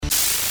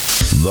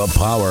The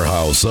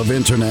powerhouse of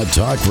Internet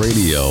Talk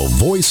Radio,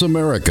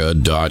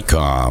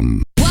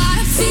 VoiceAmerica.com. What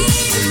a feeling.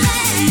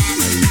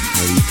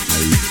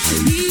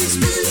 Please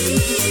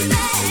believe it.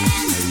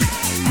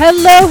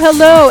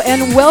 Hello,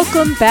 and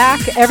welcome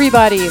back,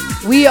 everybody.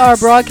 We are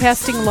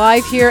broadcasting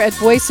live here at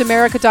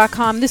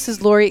VoiceAmerica.com. This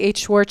is Lori H.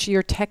 Schwartz,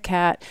 your tech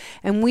cat,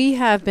 and we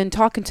have been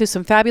talking to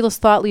some fabulous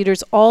thought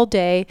leaders all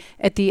day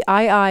at the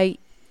IIEX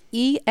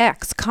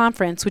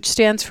conference, which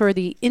stands for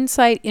the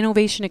Insight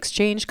Innovation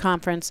Exchange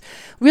Conference.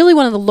 Really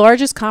one of the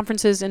largest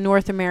conferences in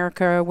North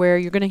America, where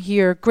you're going to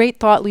hear great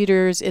thought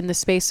leaders in the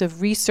space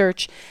of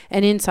research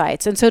and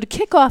insights. And so to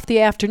kick off the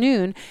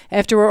afternoon,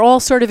 after we're all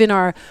sort of in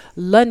our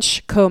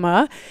lunch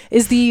coma,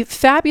 is the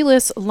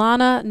fabulous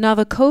Lana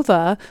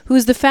Novikova, who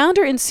is the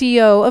founder and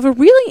CEO of a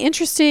really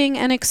interesting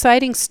and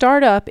exciting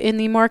startup in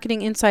the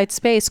marketing insight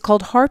space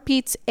called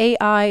Heartbeats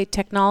AI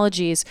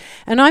Technologies.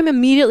 And I'm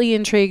immediately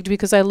intrigued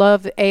because I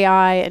love AI,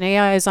 and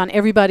AI is on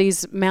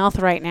everybody's mouth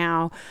right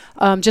now,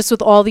 just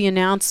with all the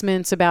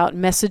announcements about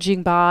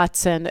messaging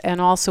bots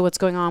and also what's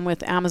going on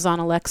with Amazon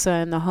Alexa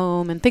in the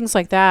home and things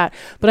like that.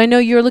 But I know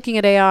you're looking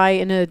at AI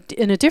in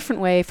a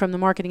different way from the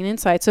marketing and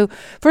insight. So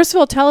first of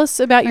all, tell us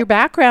about your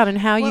background and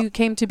how you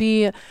came to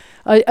be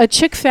a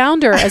chick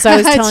founder, as I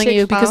was telling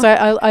you, because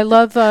I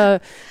love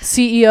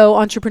CEO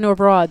Entrepreneur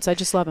Broads. I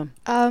just love him.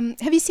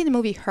 Have you seen the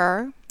movie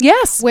Her?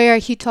 Yes. Where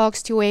he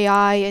talks to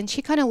AI and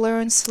she kind of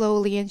learns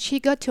slowly and she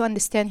got to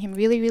understand him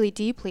really, really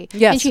deeply.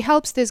 Yes. And she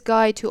helps this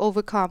guy to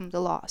overcome the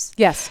loss.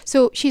 Yes.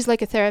 So she's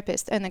like a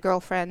therapist and a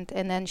girlfriend,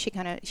 and then she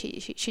kind of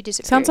she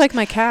disappears. Sounds like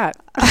my cat.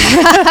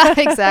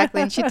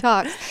 Exactly, and she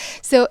talks.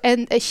 So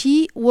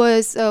she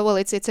was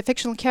it's a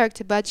fictional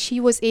character, but she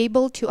was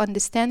able to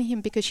understand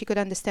him because she could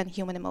understand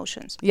human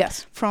emotions.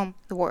 Yes. From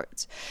the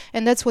words,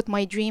 and that's what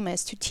my dream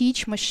is: to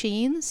teach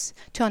machines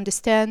to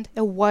understand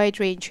a wide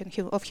range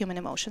of human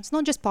emotions,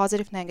 not just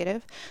positive,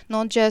 negative,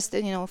 not just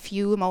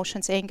few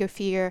emotions, anger,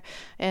 fear,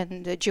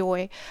 and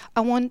joy.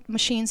 I want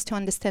machines to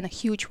understand a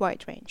huge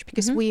wide range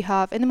because we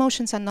have, and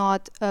emotions are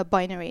not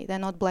binary; they're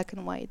not black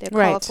and white; they're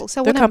colorful.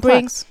 So they're when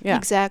complex.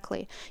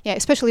 Exactly,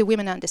 especially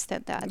women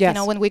understand that.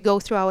 Yes. When we go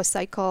through our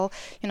cycle,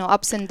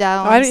 ups and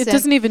downs. It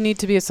doesn't even need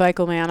to be a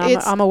cycle, man.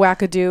 I'm a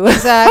wackadoo.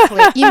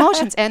 Exactly,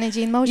 emotions,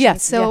 energy, and motion.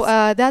 Yes. So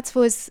that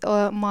was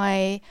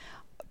my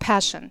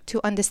passion,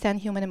 to understand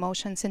human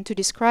emotions and to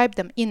describe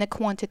them in a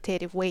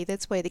quantitative way.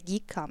 That's where the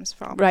geek comes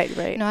from. Right.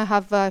 I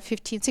have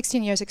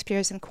 16 years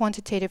experience in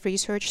quantitative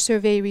research,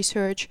 survey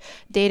research,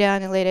 data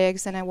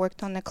analytics, and I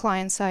worked on the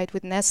client side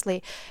with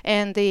Nestle.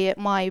 And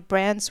my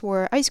brands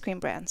were ice cream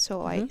brands.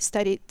 So I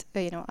studied,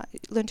 I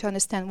learned to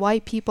understand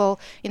why people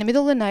in the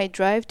middle of the night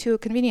drive to a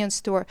convenience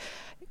store,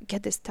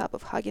 get this tub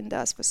of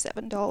Haagen-Dazs for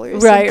 $7,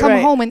 and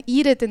come home and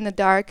eat it in the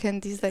dark,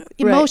 and these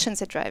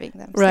emotions are driving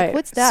them. It's like,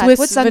 what's that? Swiss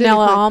What's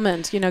vanilla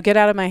almond? Get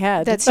out of my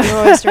head. That's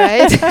yours,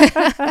 right?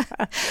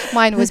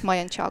 Mine was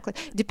Mayan chocolate.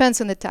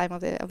 Depends on the time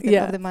of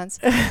the month,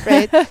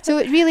 right? So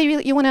it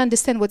really, you want to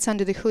understand what's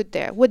under the hood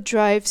there. What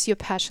drives your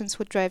passions?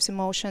 What drives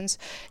emotions?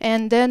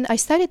 And then I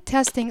started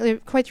testing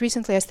quite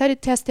recently. I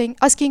started testing,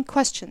 asking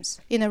questions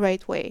in the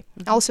right way.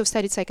 I also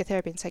studied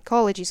psychotherapy and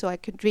psychology, so I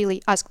could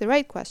really ask the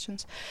right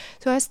questions.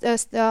 So I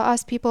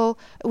asked people,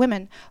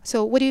 women,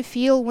 so what do you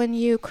feel when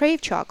you crave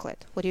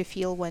chocolate? What do you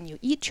feel when you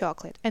eat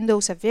chocolate? And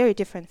those are very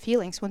different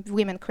feelings. When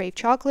women crave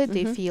chocolate,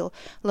 they feel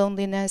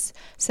loneliness,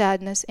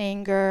 sadness,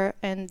 anger,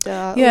 and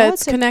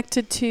it's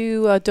connected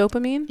to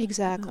dopamine.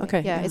 Exactly.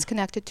 Okay. Yeah, it's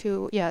connected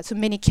to so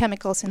many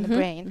chemicals in the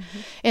brain.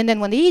 And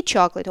then when they eat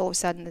chocolate, all of a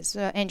sudden there's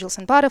angels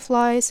and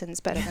butterflies, and it's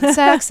better than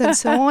sex, and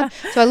so on.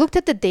 So I looked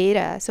at the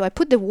data. So I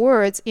put the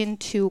words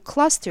into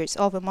clusters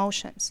of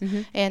emotions.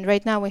 And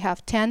right now we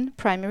have 10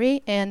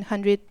 primary and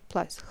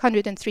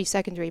 103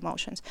 secondary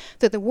emotions.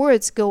 So the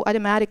words go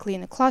automatically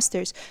in the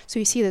clusters. So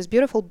you see those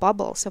beautiful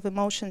bubbles of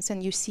emotions,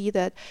 and you see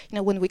that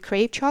when we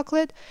crave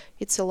chocolate,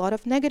 it's a lot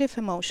of negative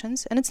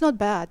emotions, and it's not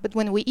bad. But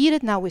when we eat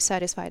it, now we're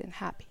satisfied and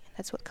happy.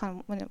 That's what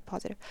kind of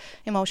positive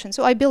emotions.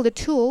 So I built a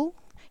tool.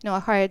 I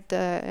hired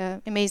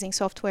the amazing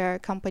software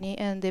company,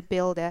 and they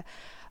build a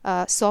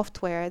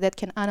software that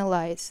can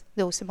analyze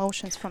those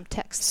emotions from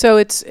text. So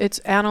it's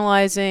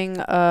analyzing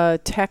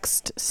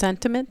text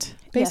sentiment,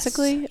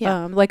 basically,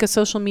 like a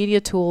social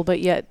media tool, but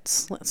yet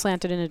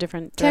slanted in a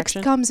different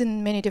direction. Text comes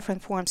in many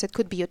different forms. It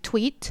could be a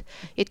tweet.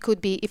 It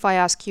could be, if I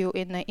ask you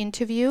in an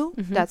interview,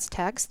 that's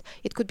text.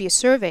 It could be a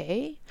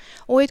survey,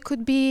 or it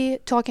could be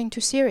talking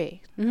to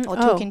Siri or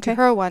talking to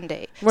her one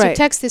day. So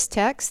text is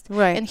text,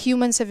 and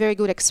humans are very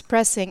good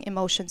expressing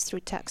emotions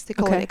through text. They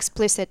call it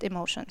explicit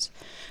emotions.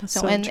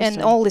 So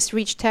and all this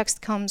rich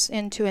text comes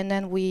into, and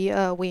then we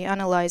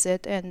analyze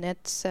it, and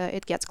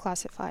it gets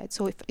classified.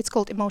 So it's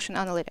called emotion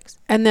analytics.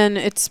 And then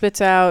it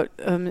spits out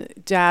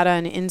data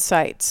and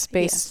insights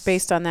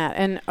based on that.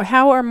 And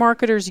how are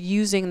marketers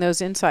using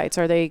those insights?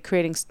 Are they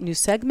creating new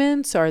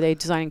segments? Are they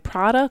designing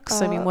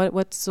products? I mean,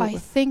 what's I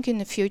think in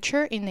the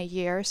future, in a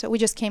year, so we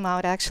just came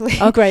out actually.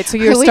 Oh, great. So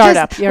you're a We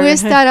startup. we're a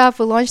startup.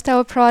 We launched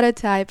our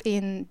prototype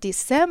in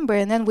December,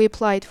 and then we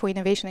applied for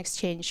Innovation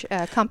Exchange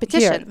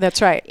competition Here,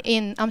 that's right.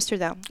 in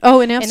Amsterdam. Oh,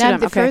 in Amsterdam. And I'm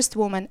the okay. first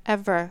woman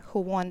ever who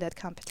won that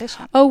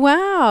competition. Oh,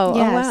 wow.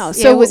 Yes. Oh, wow. Yeah,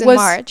 So it was in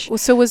March.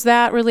 So was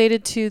that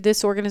related to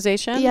this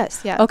organization?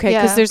 Yes, yeah. Okay,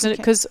 yeah,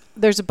 because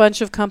there's a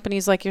bunch of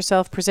companies like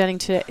yourself presenting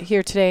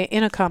here today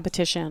in a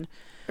competition.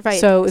 right.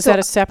 So is that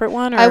a separate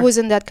one? Or? I was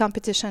in that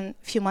competition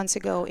a few months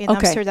ago in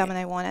Okay. Amsterdam, and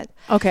I won it.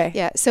 Okay.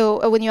 Yeah. So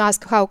when you ask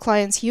how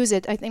clients use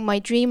it, I think my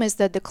dream is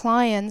that the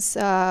clients,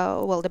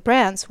 the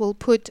brands, will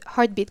put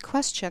heartbeat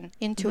question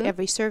into Mhm.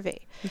 every survey.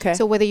 Okay.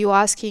 So whether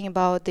you're asking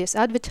about this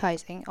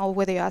advertising, or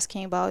whether you're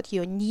asking about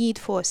your need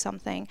for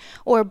something,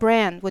 or a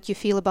brand, what you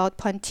feel about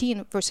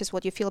Pantene versus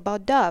what you feel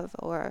about Dove,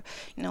 or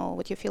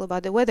what you feel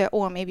about the weather,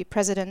 or maybe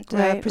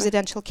Right.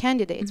 presidential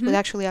candidates. Mhm. We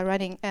actually are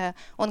running an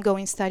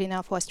ongoing study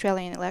now for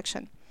Australian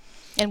election.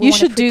 And we You wanna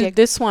should do predict-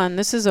 this one.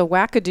 This is a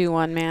wackadoo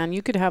one, man.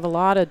 You could have a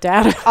lot of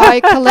data. I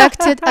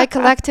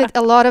collected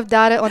a lot of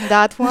data on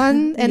that one,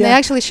 and I Yeah.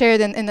 actually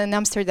shared in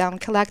Amsterdam.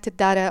 Collected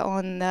data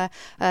on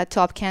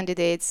top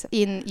candidates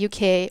in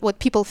UK, what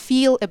people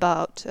feel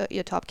about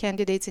your top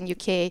candidates in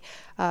UK,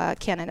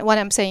 Canada. What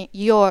I'm saying,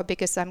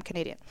 because I'm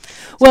Canadian.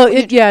 Well,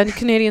 and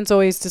Canadians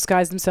always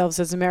disguise themselves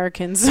as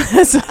Americans,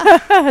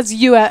 as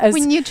U.S.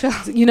 We're neutral,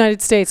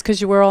 United States,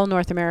 because we're all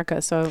North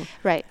America. So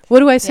right? what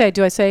do I say?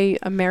 Do I say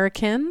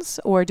Americans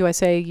or do I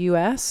say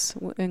U.S.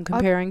 in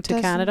comparing to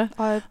Doesn't- Canada?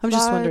 I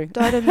just wondering.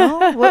 I don't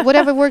know.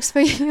 Whatever works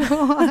for you.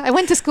 I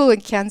went to school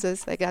in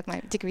Kansas. I got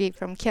my degree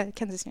from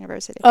Kansas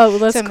University. Oh, well,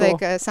 that's So I'm cool.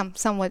 like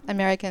somewhat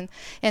American.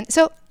 And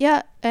so,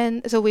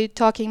 and so we're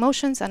talking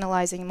emotions,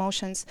 analyzing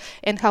emotions,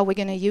 and how we're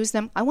going to use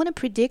them. I want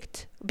to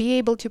be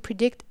able to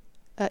predict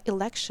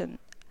election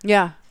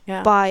Yeah.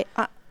 by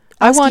I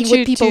asking want you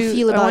what people to.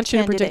 feel about I want you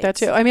to predict that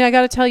too. candidates. I mean, I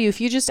got to tell you, if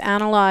you just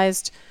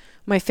analyzed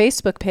my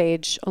Facebook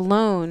page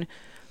alone,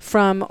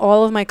 from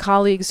all of my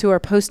colleagues who are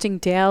posting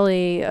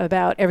daily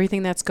about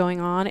everything that's going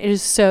on, it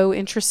is so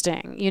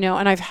interesting,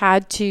 And I've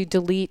had to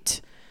delete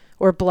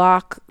or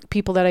block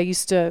people that I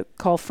used to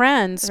call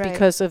friends Right.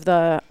 because of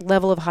the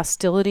level of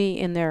hostility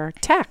in their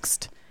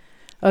text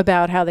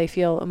about how they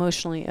feel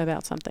emotionally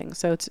about something.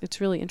 So it's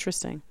really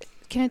interesting.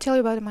 Can I tell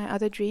you about my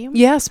other dream?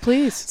 Yes,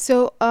 please.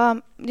 So,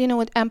 you know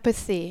what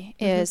empathy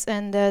is,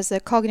 and there's a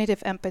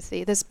cognitive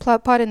empathy. There's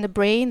part in the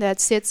brain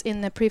that sits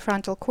in the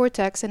prefrontal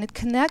cortex, and it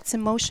connects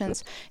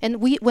emotions. And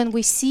when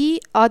we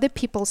see other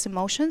people's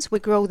emotions, we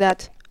grow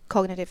that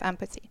cognitive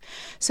empathy.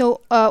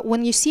 So,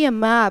 when you see a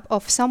map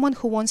of someone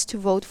who wants to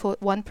vote for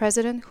one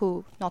president,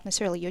 who not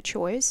necessarily your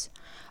choice,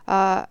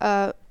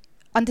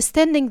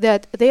 understanding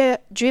that they're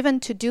driven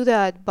to do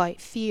that by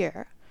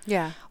fear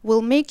Yeah.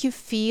 will make you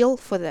feel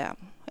for them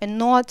and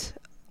not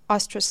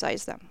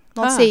ostracize them,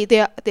 not Ah. say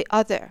they're the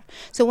other.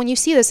 So when you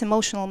see this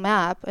emotional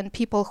map and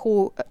people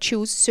who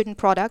choose certain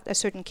product, a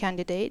certain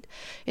candidate,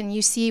 and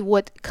you see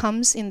what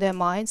comes in their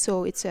mind,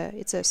 so it's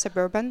a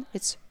suburban,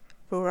 it's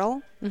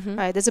rural, Mhm.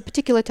 right? There's a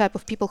particular type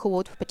of people who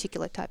vote for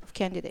particular type of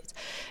candidates.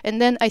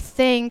 And then I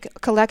think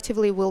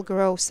collectively we'll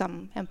grow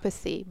some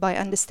empathy by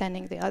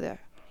understanding the other,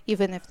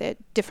 even if they're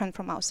different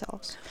from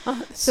ourselves.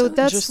 Oh, So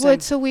that's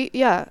what. So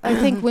I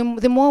think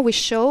the more we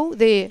show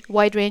the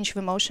wide range of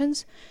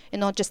emotions, and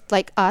not just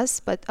like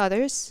us but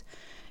others,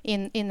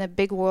 in a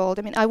big world.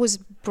 I mean, I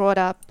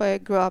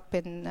grew up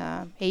in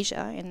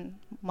Asia, in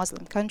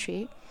Muslim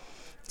country,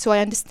 so I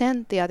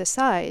understand the other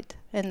side,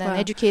 and then Wow.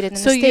 educated in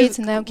So the you States,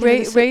 and now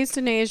raised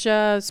in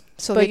Asia,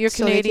 but you're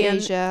Soviet Canadian,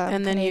 Asia,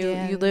 and then you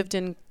Canadian. lived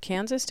in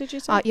Kansas, did you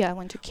say? Yeah, I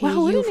went to KU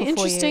Wow, what an for 4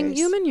 interesting years.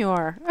 human you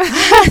are.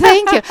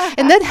 Thank you.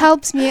 And that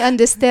helps me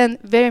understand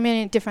very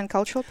many different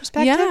cultural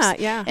perspectives.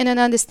 Yeah. And then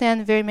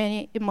understand very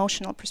many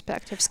emotional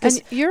perspectives. 'Cause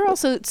And you're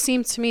also, it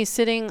seems to me,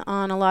 sitting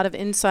on a lot of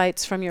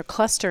insights from your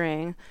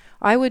clustering.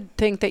 I would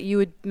think that you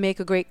would make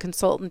a great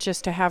consultant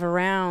just to have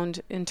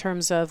around in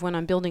terms of when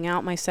I'm building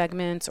out my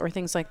segments or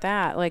things like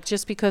that, like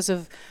just because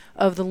of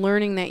the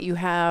learning that you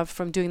have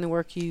from doing the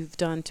work you've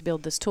done to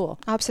build this tool.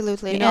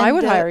 Absolutely. I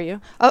would hire you.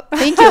 Oh,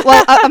 thank you.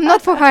 Well, I'm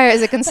not for hire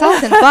as a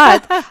consultant, but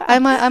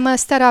I'm a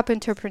startup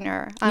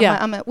entrepreneur.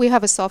 We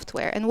have a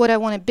software, and what I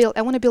want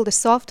to build a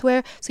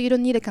software so you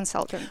don't need a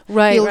consultant.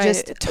 Right, You'll right.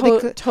 just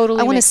Totally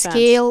I want to makes sense.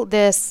 scale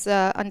this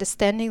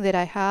understanding that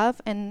I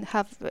have and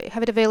have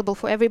it available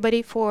for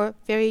everybody for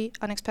very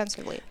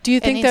inexpensively. Do you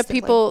and think that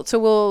instantly. people, so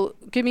we'll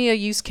give me a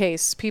use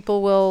case,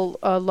 people will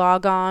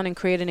log on and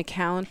create an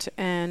account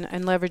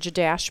and leverage a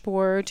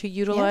dashboard to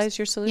utilize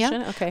your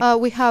solution? Okay.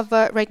 We have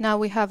right now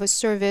we have a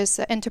service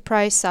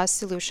enterprise SaaS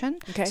solution.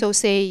 Okay. So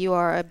say you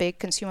are a big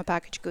consumer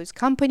packaged goods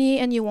company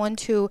and you want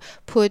to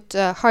put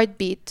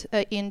heartbeat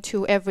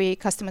into every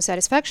customer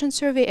satisfaction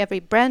survey, every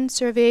brand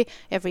survey,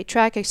 every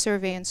tracking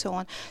survey, and so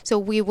on. So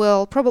we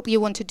will probably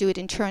want to do it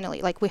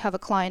internally. Like we have a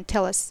client,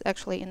 TELUS,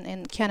 actually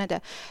in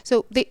Canada.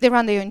 So they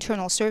run their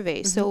internal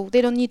surveys. So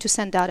they don't need to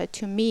send data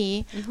to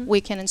me.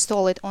 We can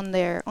install it on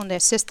their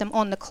system,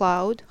 on the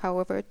cloud,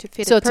 however, to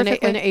fit So it it's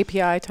perfectly. an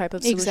API type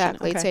of solution.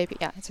 Exactly. Okay.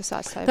 It's a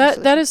SaaS type of That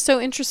solution. is so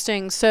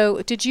interesting.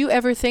 So, did you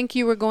ever think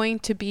you were going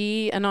to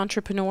be an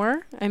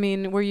entrepreneur? I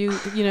mean, were you,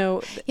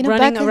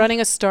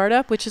 running a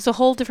startup, which is a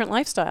whole different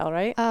lifestyle,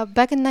 right?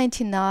 Back in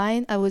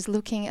 '99, I was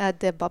looking at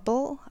the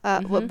bubble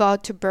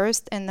about to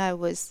burst, and I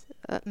was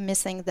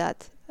missing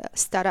that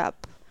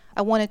startup.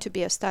 I wanted to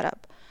be a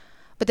startup,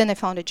 but then I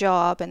found a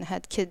job and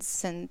had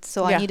kids, and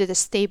so Yeah. I needed a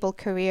stable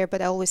career.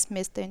 But I always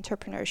missed the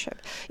entrepreneurship.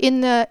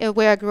 In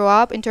where I grew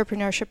up,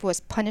 entrepreneurship was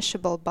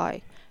punishable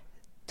by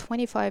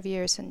 25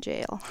 years in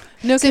jail.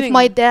 No So if kidding.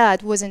 my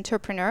dad was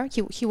entrepreneur,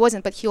 he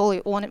wasn't, but he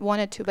only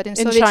wanted to. But in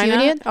In Soviet China?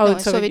 Union, Oh, no, in in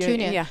Soviet Soviet Union,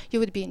 Union, yeah. you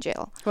would be in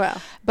jail. Wow.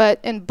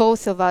 And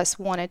both of us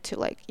wanted to,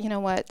 like, you know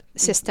what,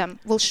 system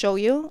will show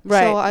you.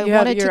 Right. So I You have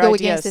wanted to your go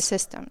ideas. against the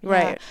system.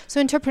 Right. So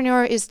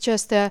entrepreneur is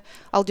just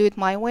I'll do it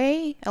my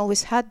way. I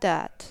always had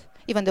that,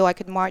 even though I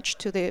could march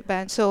to the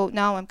band. So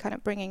now I'm kind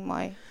of bringing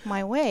my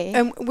way.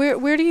 And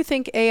where do you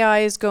think AI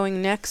is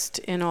going next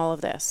in all of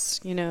this?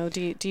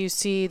 Do you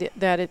see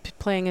that it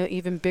playing an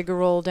even bigger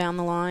role down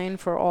the line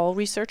for all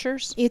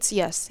researchers?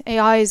 Yes,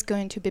 AI is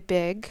going to be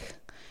big,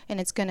 and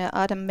it's going to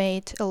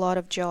automate a lot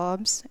of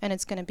jobs, and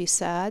it's going to be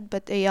sad,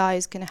 but AI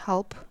is going to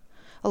help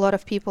a lot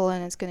of people,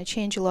 and it's going to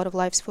change a lot of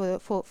lives for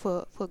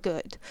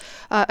good.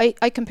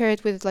 I compare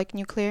it with like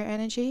nuclear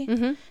energy.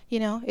 Mm-hmm.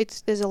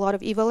 There's a lot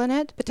of evil in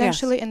it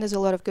potentially, and there's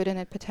a lot of good in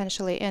it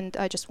potentially, and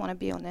I just want to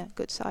be on the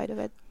good side of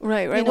it.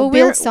 Right.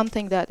 Build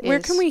something that where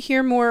is. can we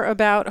hear more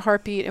about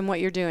Heartbeat and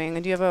what you're doing?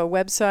 And do you have a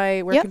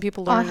website? Where Yep. can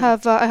people learn?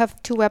 I have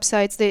two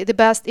websites. The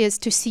best is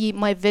to see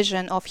my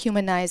vision of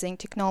humanizing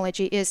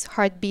technology is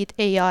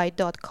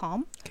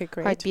heartbeatai.com. Okay,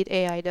 great.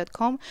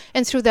 Heartbeatai.com,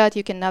 and through that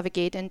you can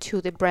navigate into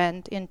the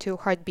brand, into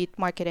Heartbeat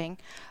Marketing,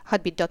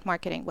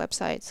 heartbeat.marketing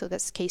website. So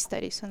that's case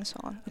studies and so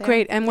on. there.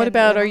 Great. And what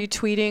about, are you you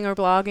tweeting or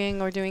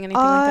blogging or doing anything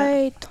like that?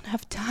 I don't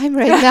have time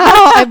right now.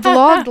 I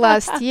blogged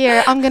last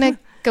year. I'm gonna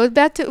go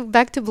back to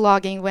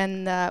blogging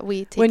when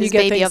we take When you this get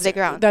baby things- off the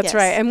ground. That's Yes.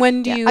 right. And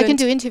when do Yeah, you... I can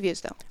do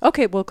interviews though.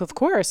 Okay, well, of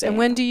course. And Yeah.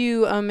 when do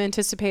you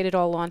anticipate it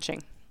all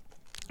launching?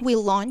 We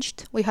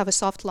launched. We have a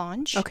soft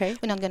launch. Okay.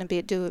 We're not going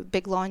to do a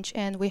big launch,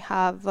 and we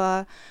have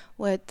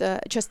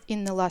just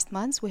in the last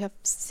months we have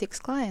 6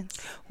 clients.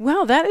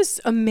 Wow, that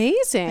is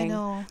amazing. I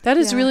know. That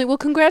is Yeah. really, well,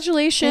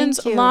 congratulations,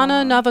 Thank you.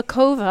 Lana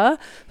Novakova,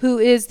 who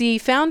is the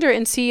founder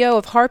and CEO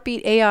of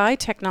Heartbeat AI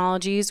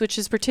Technologies, which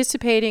is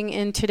participating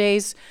in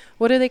today's,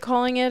 what are they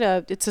calling it?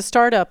 It's a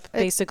startup,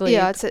 basically,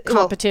 It's a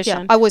competition.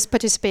 Well, I was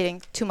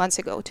participating 2 months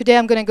ago. Today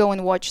I'm going to go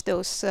and watch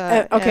those.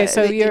 Okay,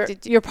 so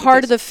you're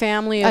part of the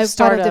family of I'm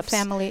startups. part of the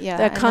family, yeah.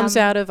 That and comes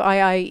I'm- out of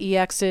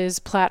IIEX's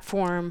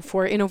platform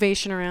for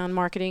innovation around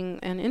marketing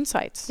and insights.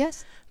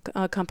 Yes.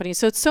 Company.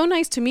 So it's so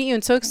nice to meet you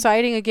and so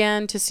exciting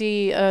again to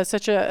see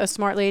such a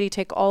smart lady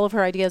take all of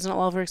her ideas and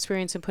all of her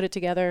experience and put it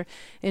together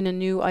in a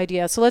new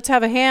idea. So let's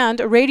have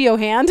a radio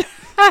hand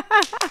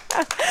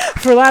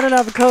for Lana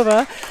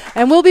Novakova.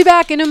 And we'll be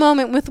back in a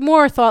moment with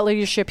more thought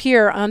leadership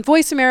here on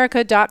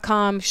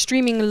voiceamerica.com,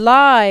 streaming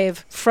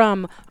live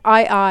from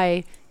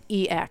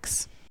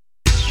IIEX.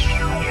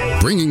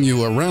 Bringing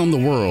you around the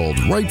world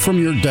right from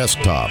your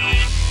desktop.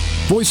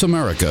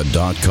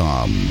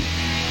 voiceamerica.com.